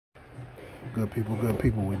Good people, good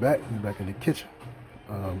people. We back in the kitchen.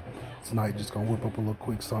 Tonight, just gonna whip up a little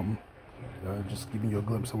quick something. Just giving you a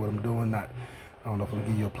glimpse of what I'm doing. I don't know if I'm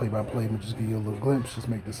gonna give you a play-by-play, but just give you a little glimpse. Just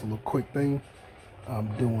make this a little quick thing. I'm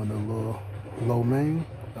doing a little lo mein.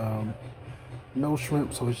 No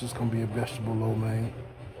shrimp, so it's just gonna be a vegetable lo mein.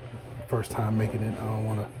 First time making it. I don't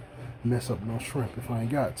want to mess up no shrimp if I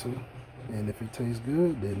ain't got to. And if it tastes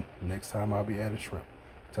good, then next time I'll be adding shrimp.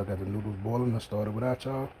 So I got the noodles boiling. I started without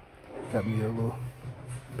y'all. Got me a little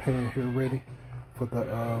pan here ready for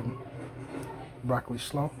the broccoli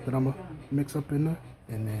slaw that I'm gonna mix up in there.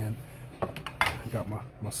 And then I got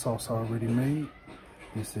my sauce already made.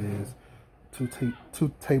 This is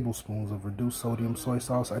two tablespoons of reduced sodium soy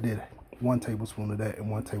sauce. I did 1 tablespoon of that and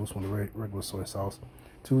 1 tablespoon of regular soy sauce.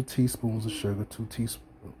 2 teaspoons of sugar,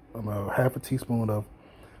 half a teaspoon of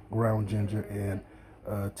ground ginger, and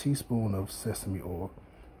a teaspoon of sesame oil.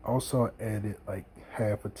 Also added like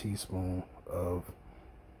half a teaspoon of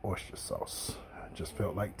oyster sauce. I just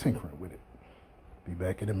felt like tinkering with it. Be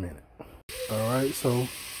back in a minute. All right, so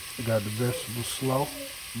I got the vegetable slaw,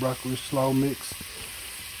 broccoli slaw mix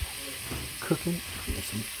cooking.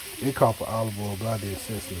 It called for olive oil, but I did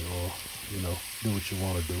sesame oil. You know, do what you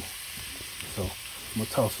want to do. So I'm gonna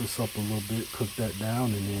toss this up a little bit, cook that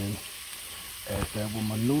down, and then add that with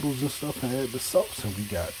my noodles and stuff, and add the sauce, and we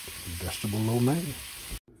got vegetable lo mein.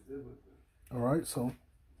 All right, so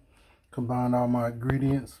combine all my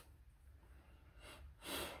ingredients.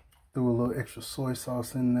 Threw a little extra soy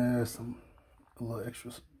sauce in there, a little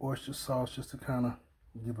extra oyster sauce, just to kind of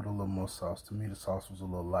give it a little more sauce. To me, the sauce was a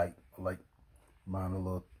little light. I like mine a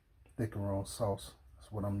little thicker on sauce.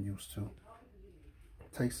 That's what I'm used to.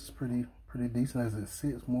 Taste is pretty decent as it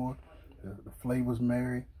sits more. The flavors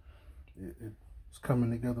marry. It's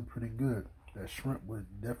coming together pretty good. That shrimp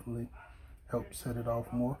would definitely help set it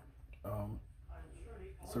off more.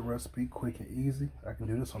 It's a recipe, quick and easy. I can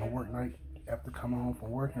do this on a work night after coming home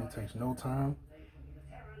from work, and it takes no time.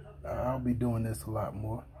 I'll be doing this a lot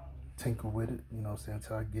more. Tinker with it, you know what I'm saying,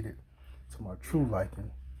 until I get it to my true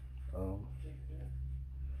liking. The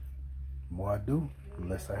more I do, the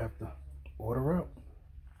less I have to order out.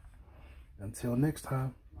 Until next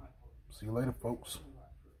time, see you later, folks.